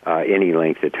any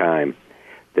length of time,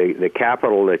 the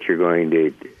capital that you're going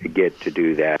to get to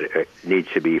do that needs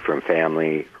to be from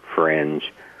family, friends,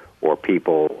 or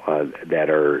people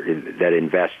that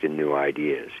invest in new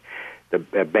ideas.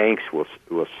 The banks will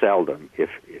seldom, if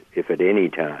at any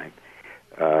time,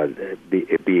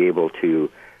 be able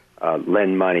to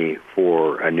lend money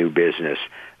for a new business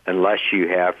unless you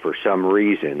have, for some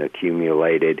reason,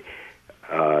 accumulated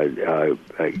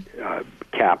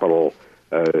capital,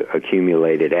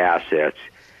 accumulated assets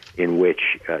in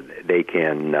which they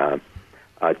can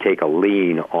take a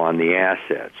lien on the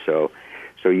assets. So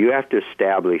you have to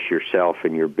establish yourself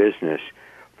and your business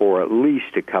for at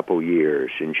least a couple years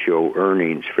and show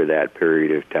earnings for that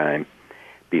period of time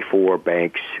before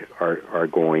banks are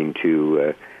going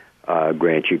to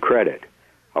grant you credit.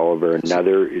 However,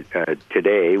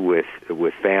 today with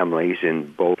families,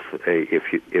 and both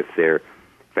if their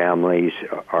families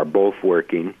are both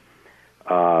working,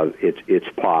 it's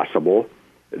possible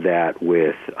that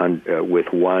with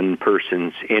one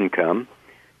person's income,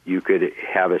 you could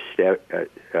have a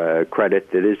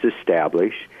credit that is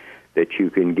established, that you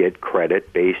can get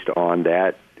credit based on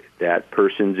that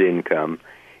person's income,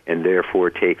 and therefore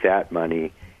take that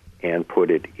money and put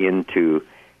it into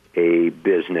a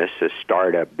business, a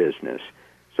startup business.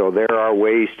 So there are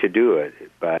ways to do it,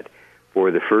 but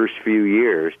for the first few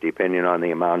years, depending on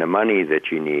the amount of money that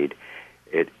you need,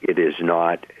 it is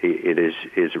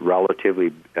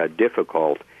relatively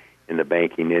difficult in the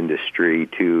banking industry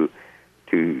to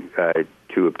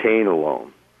obtain a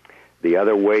loan. The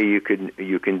other way you can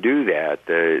do that,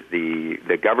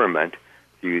 the government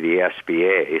through the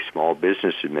SBA, Small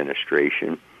Business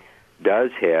Administration,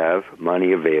 does have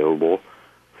money available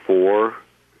for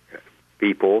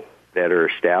people that are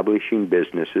establishing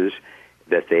businesses,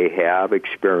 that they have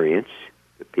experience,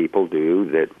 that people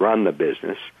do that run the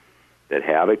business, that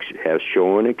have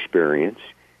shown experience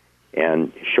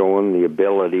and shown the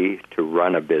ability to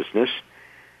run a business,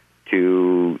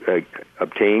 to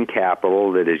obtain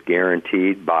capital that is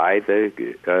guaranteed by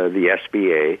the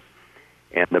SBA,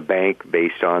 and the bank,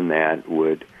 based on that,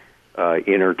 would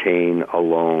entertain a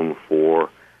loan for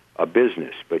a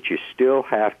business. But you still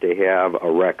have to have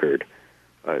a record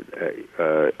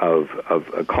of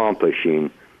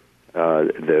accomplishing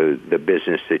the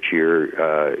business that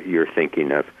you're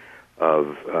thinking of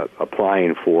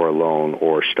applying for a loan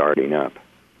or starting up.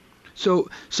 So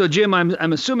Jim,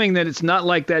 I'm assuming that it's not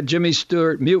like that Jimmy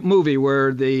Stewart movie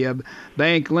where the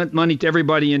bank lent money to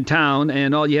everybody in town,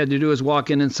 and all you had to do is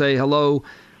walk in and say hello,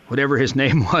 whatever his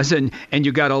name was, and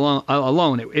you got a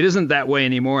loan. It isn't that way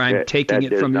anymore. I'm taking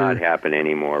it from you. That does not happen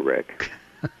anymore, Rick.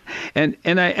 And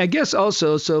I guess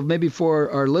also, so maybe for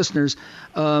our listeners,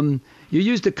 you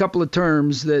used a couple of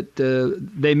terms that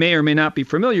they may or may not be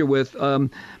familiar with,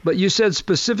 but you said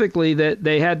specifically that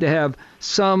they had to have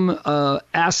some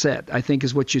asset, I think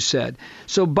is what you said.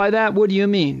 So by that, what do you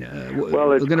mean?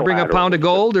 Well, it's going to bring a pound of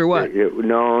gold or what?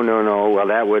 No. Well,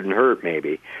 that wouldn't hurt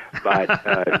maybe.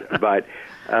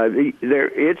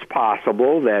 It's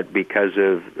possible that because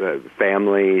of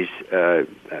families,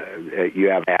 you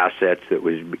have assets that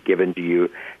was given to you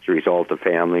as a result of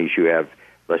families. You have,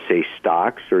 let's say,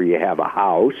 stocks, or you have a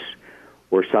house,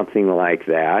 or something like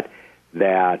that.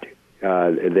 That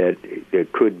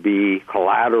could be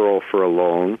collateral for a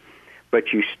loan,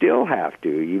 but you still have to,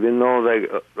 even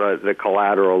though the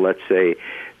collateral, let's say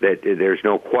that there's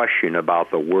no question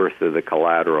about the worth of the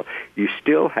collateral, you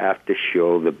still have to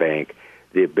show the bank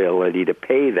the ability to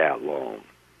pay that loan.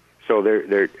 So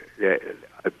there,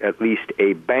 at least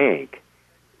a bank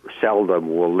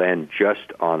seldom will lend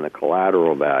just on the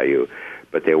collateral value,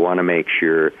 but they want to make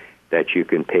sure that you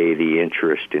can pay the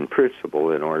interest in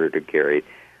principal in order to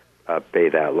pay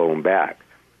that loan back.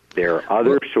 There are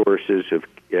other sources of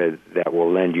that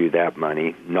will lend you that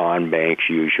money, non-banks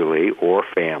usually, or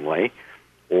family,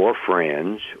 or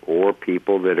friends, or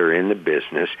people that are in the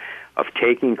business of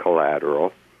taking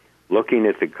collateral, looking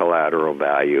at the collateral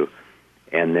value,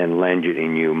 and then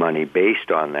lending you money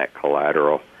based on that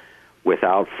collateral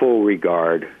without full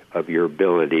regard of your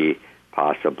ability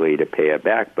possibly to pay it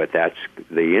back. But that's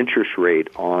the interest rate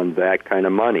on that kind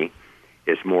of money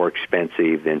is more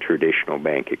expensive than traditional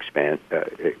bank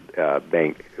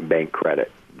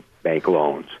credit, bank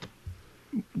loans.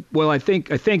 Well, I think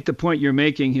the point you're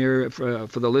making here for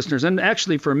the listeners, and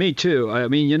actually for me too. I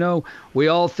mean, we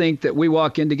all think that we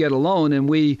walk in to get a loan and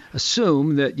we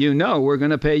assume that we're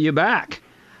going to pay you back.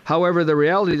 However, the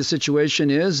reality of the situation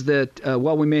is that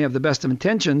while we may have the best of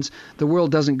intentions, the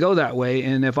world doesn't go that way.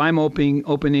 And if I'm opening,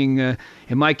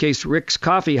 in my case, Ric's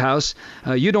Coffee House,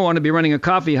 you don't want to be running a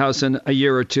coffee house in a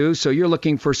year or two. So you're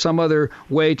looking for some other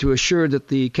way to assure that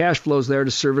the cash flow's there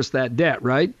to service that debt,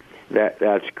 right?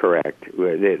 That's correct.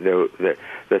 The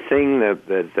thing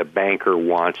that the banker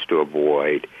wants to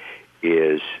avoid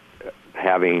is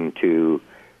having to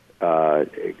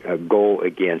go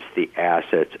against the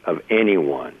assets of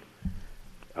anyone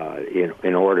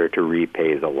in order to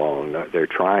repay the loan. What they're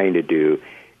trying to do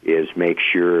is make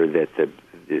sure that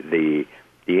the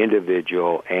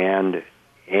individual and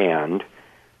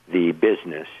the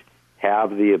business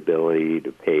have the ability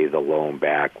to pay the loan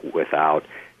back without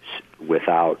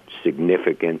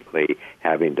significantly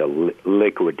having to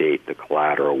liquidate the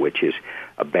collateral, which is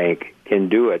a bank can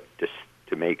do it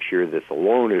to make sure that the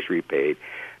loan is repaid,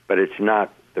 but it's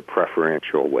not the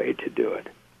preferential way to do it.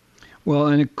 Well,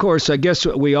 and of course, I guess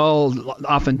we all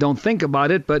often don't think about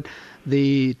it, but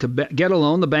to get a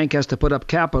loan, the bank has to put up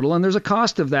capital, and there's a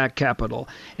cost of that capital.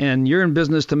 And you're in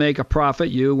business to make a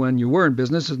profit, when you were in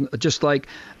business, just like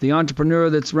the entrepreneur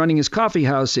that's running his coffee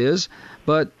house is.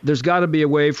 But there's got to be a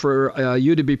way for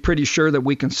you to be pretty sure that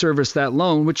we can service that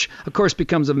loan, which, of course,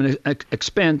 becomes an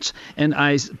expense. And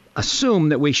I assume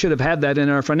that we should have had that in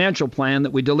our financial plan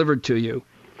that we delivered to you.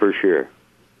 For sure.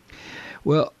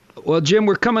 Well, Jim,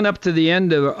 we're coming up to the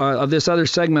end of this other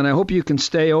segment. I hope you can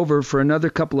stay over for another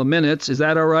couple of minutes. Is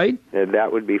that all right?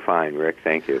 That would be fine, Rick.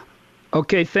 Thank you.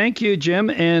 Okay, thank you, Jim.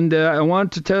 And I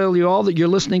want to tell you all that you're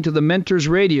listening to the Mentors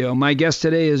Radio. My guest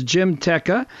today is Jim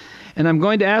Tecca, and I'm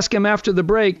going to ask him after the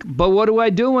break, but what do I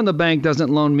do when the bank doesn't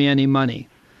loan me any money?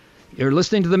 You're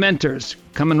listening to the Mentors.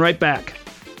 Coming right back.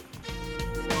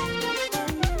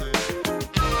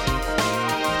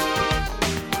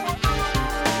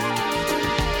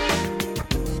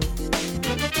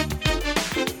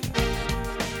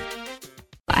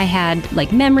 I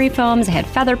had memory foams, I had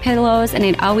feather pillows, and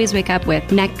I'd always wake up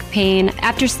with neck pain.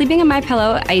 After sleeping on my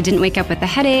pillow, I didn't wake up with the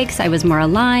headaches, I was more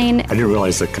aligned. I didn't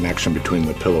realize the connection between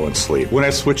the pillow and sleep. When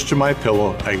I switched to my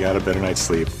pillow, I got a better night's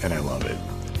sleep, and I love it.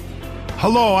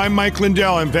 Hello, I'm Mike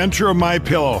Lindell, inventor of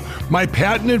MyPillow. My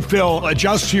patented fill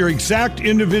adjusts to your exact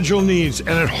individual needs, and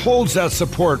it holds that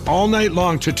support all night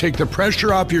long to take the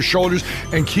pressure off your shoulders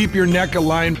and keep your neck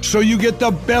aligned so you get the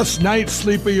best night's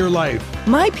sleep of your life.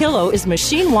 MyPillow is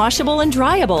machine washable and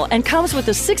dryable and comes with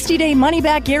a 60-day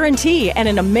money-back guarantee and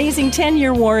an amazing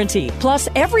 10-year warranty. Plus,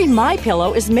 every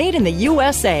MyPillow is made in the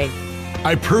USA.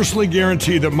 I personally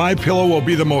guarantee that MyPillow will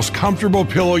be the most comfortable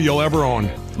pillow you'll ever own.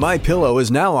 MyPillow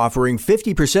is now offering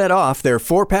 50% off their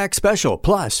 4-pack special,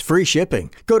 plus free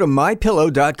shipping. Go to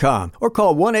MyPillow.com or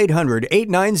call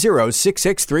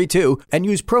 1-800-890-6632 and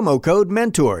use promo code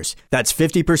MENTORS. That's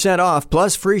 50% off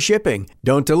plus free shipping.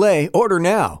 Don't delay. Order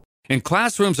now. In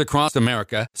classrooms across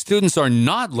America, students are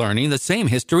not learning the same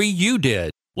history you did.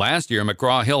 Last year,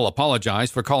 McGraw-Hill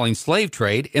apologized for calling slave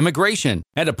trade immigration,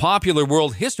 and a popular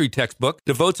world history textbook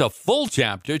devotes a full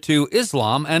chapter to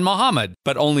Islam and Muhammad,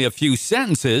 but only a few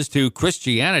sentences to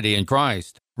Christianity and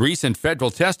Christ. Recent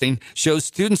federal testing shows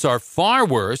students are far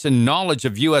worse in knowledge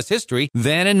of U.S. history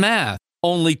than in math.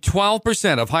 Only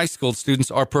 12% of high school students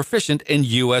are proficient in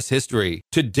U.S. history.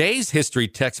 Today's history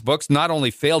textbooks not only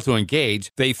fail to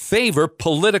engage, they favor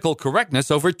political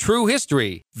correctness over true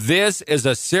history. This is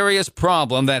a serious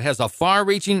problem that has a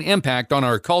far-reaching impact on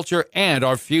our culture and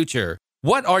our future.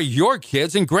 What are your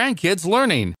kids and grandkids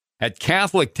learning? At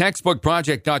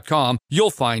CatholicTextbookProject.com,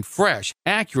 you'll find fresh,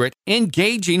 accurate,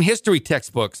 engaging history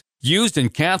textbooks. Used in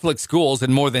Catholic schools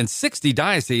in more than 60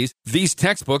 dioceses, these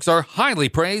textbooks are highly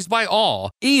praised by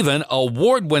all, even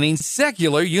award-winning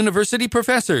secular university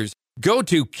professors. Go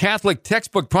to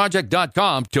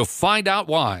CatholicTextbookProject.com to find out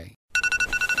why.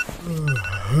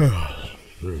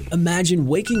 Imagine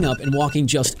waking up and walking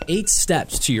just 8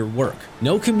 steps to your work.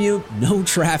 No commute, no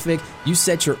traffic. You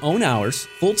set your own hours,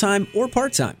 full-time or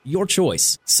part-time, your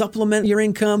choice. Supplement your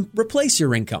income, replace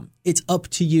your income. It's up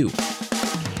to you.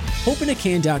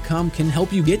 HopeInACan.com can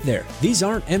help you get there. These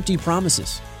aren't empty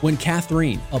promises. When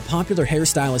Catherine, a popular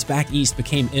hairstylist back east,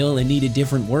 became ill and needed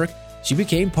different work, she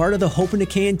became part of the Hope in a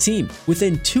Can team.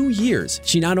 Within 2 years,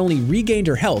 she not only regained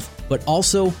her health, but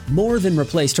also more than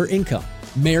replaced her income.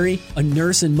 Mary, a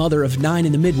nurse and mother of 9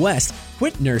 in the Midwest,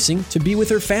 quit nursing to be with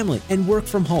her family and work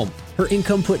from home. Her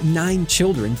income put 9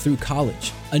 children through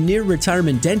college. A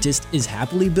near-retirement dentist is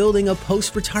happily building a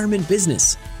post-retirement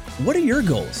business. What are your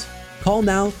goals? Call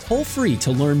now toll-free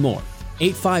to learn more.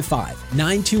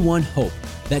 855-921-HOPE.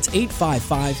 That's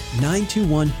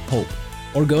 855-921-HOPE.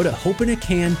 Or go to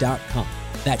HopeInACan.com.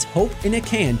 That's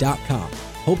HopeInACan.com.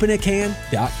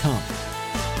 HopeInACan.com.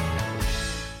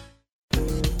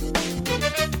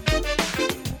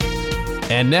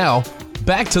 And now,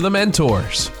 back to the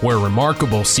Mentors, where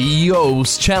remarkable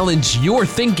CEOs challenge your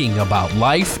thinking about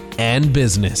life and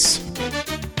business.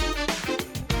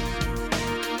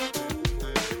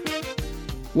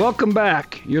 Welcome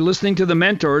back. You're listening to The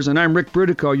Mentors, and I'm Ric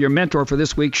Brutocao, your mentor for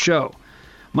this week's show.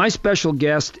 My special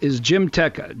guest is Jim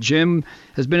Tecca. Jim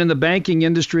has been in the banking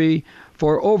industry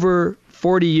for over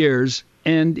 40 years,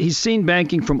 and he's seen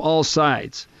banking from all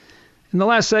sides. In the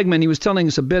last segment, he was telling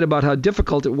us a bit about how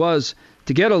difficult it was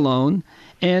to get a loan.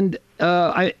 And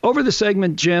over the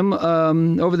segment, Jim,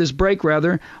 over this break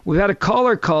rather, we've had a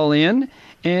caller call in,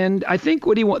 and I think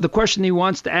the question he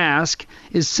wants to ask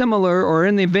is similar or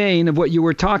in the vein of what you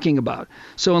were talking about.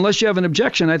 So unless you have an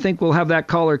objection, I think we'll have that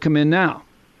caller come in now.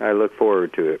 I look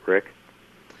forward to it, Rick.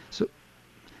 So,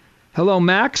 hello,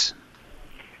 Max?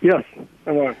 Yes,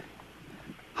 I'm on.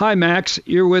 Hi, Max.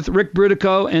 You're with Ric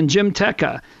Brutocao and Jim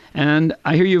Tecca. And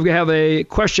I hear you have a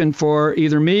question for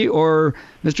either me or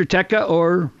Mr. Tecca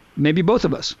or maybe both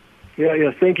of us.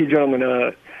 Yeah. Thank you, gentlemen.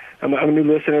 I'm a new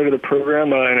listener to the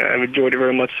program, and I've enjoyed it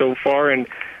very much so far. And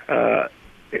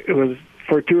it was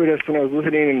fortuitous when I was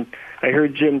listening, and I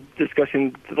heard Jim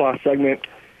discussing the last segment,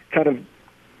 kind of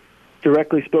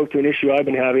directly spoke to an issue I've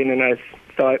been having, and I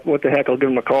thought, what the heck, I'll give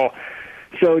him a call.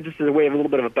 So just as a way of a little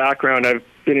bit of a background, I've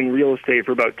been in real estate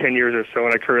for about 10 years or so,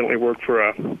 and I currently work for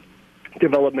a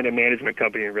development and management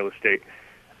company in real estate.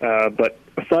 But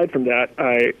aside from that,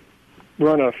 I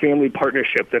run a family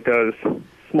partnership that does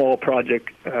small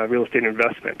project real estate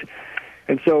investment.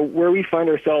 And so where we find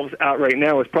ourselves at right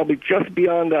now is probably just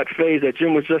beyond that phase that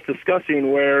Jim was just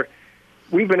discussing, where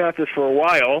we've been at this for a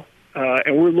while,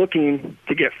 and we're looking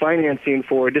to get financing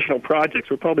for additional projects.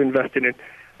 We're probably invested in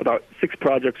about 6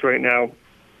 projects right now.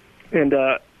 And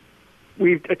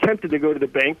we've attempted to go to the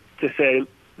bank to say,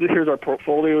 here's our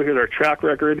portfolio, here's our track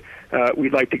record.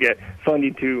 We'd like to get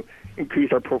funding to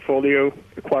increase our portfolio,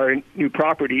 acquire new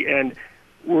property. And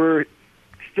we're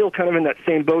still kind of in that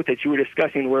same boat that you were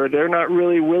discussing, where they're not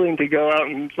really willing to go out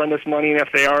and lend us money, and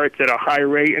if they are, it's at a high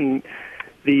rate, and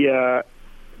the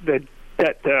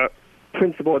debt to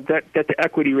principal, debt to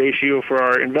equity ratio for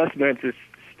our investments is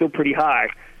still pretty high.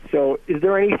 So is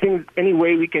there any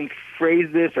way we can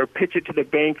phrase this or pitch it to the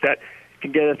bank that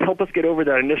can help us get over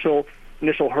that initial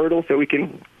hurdle so we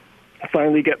can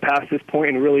finally get past this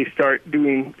point and really start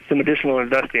doing some additional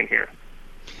investing here?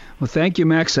 Well, thank you,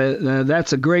 Max.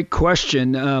 That's a great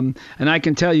question. And I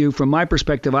can tell you from my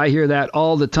perspective, I hear that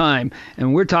all the time.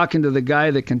 And we're talking to the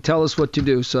guy that can tell us what to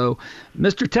do. So,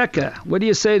 Mr. Tecca, what do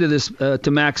you say to this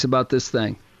to Max about this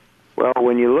thing? Well,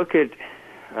 when you look at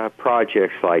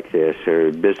projects like this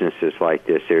or businesses like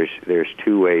this, there's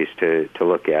 2 ways to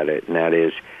look at it, and that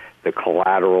is the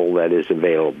collateral that is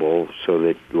available. So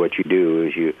that what you do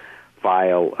is you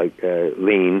file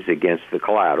liens against the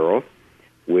collateral,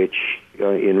 which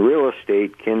in real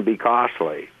estate can be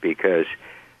costly because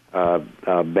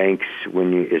banks,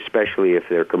 especially if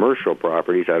they're commercial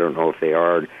properties, I don't know if they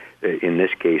are in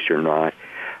this case or not,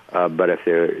 but if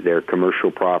they're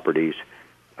commercial properties,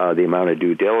 the amount of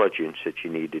due diligence that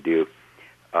you need to do,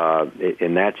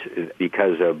 and that's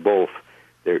because of both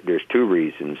there's two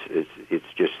reasons. It's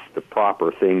just the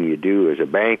proper thing you do as a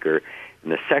banker.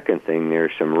 And the second thing,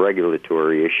 there's some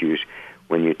regulatory issues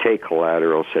when you take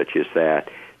collateral such as that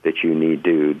you need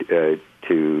to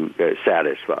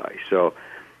satisfy. So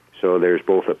there's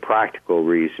both a practical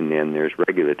reason and there's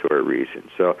regulatory reason.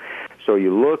 So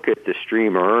you look at the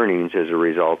stream of earnings as a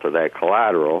result of that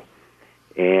collateral,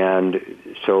 and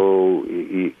so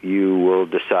you will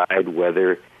decide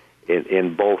whether,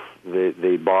 in both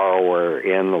the borrower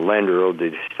and the lender will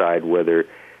decide whether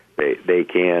they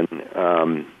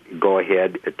can go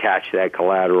ahead, attach that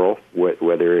collateral,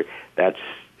 whether that's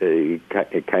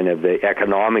kind of the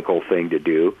economical thing to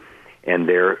do, and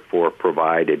therefore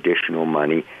provide additional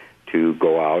money to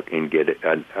go out and get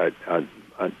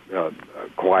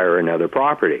acquire another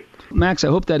property. Max, I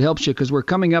hope that helps you because we're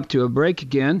coming up to a break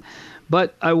again.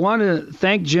 But I want to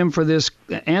thank Jim for this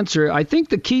answer. I think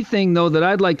the key thing, though, that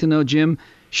I'd like to know, Jim,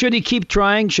 should he keep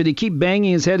trying? Should he keep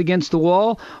banging his head against the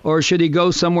wall? Or should he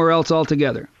go somewhere else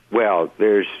altogether? Well,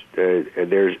 there's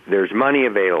money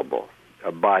available,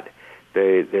 but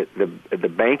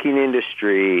the banking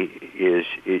industry is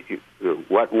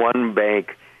what one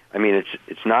bank. I mean,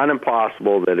 it's not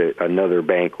impossible that another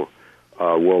bank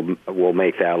will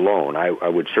make that loan. I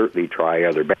would certainly try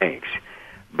other banks,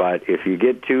 but if you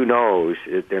get two no's,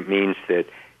 it means that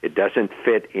it doesn't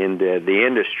fit into the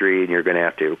industry, and you're going to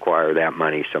have to acquire that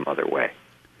money some other way.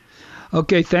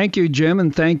 Okay, thank you, Jim,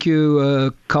 and thank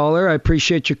you, caller. I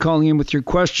appreciate you calling in with your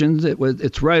questions.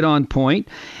 It's right on point.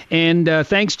 And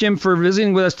thanks, Jim, for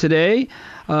visiting with us today.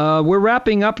 We're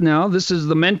wrapping up now. This is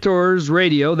the Mentors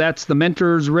Radio. That's the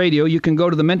Mentors Radio. You can go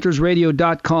to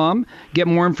thementorsradio.com, get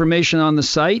more information on the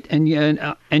site, and you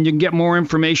can get more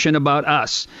information about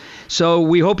us. So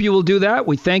we hope you will do that.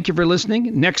 We thank you for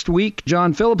listening. Next week,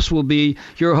 John Phillips will be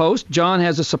your host. John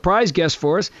has a surprise guest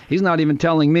for us. He's not even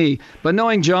telling me. But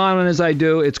knowing John as I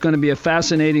do, it's going to be a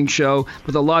fascinating show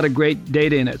with a lot of great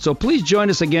data in it. So please join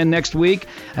us again next week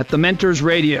at the Mentors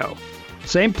Radio.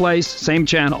 Same place, same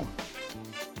channel.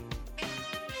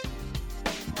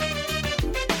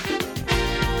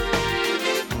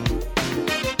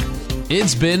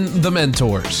 It's been The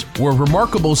Mentors, where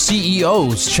remarkable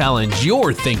CEOs challenge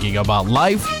your thinking about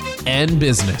life and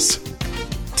business.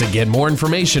 To get more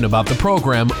information about the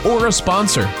program or a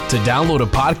sponsor, to download a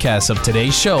podcast of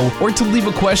today's show, or to leave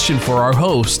a question for our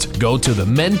host, go to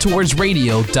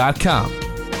thementorsradio.com.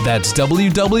 That's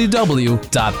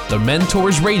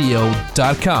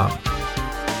www.thementorsradio.com.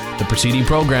 The preceding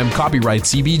program copyright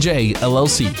CBJ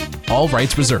LLC. All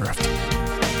rights reserved.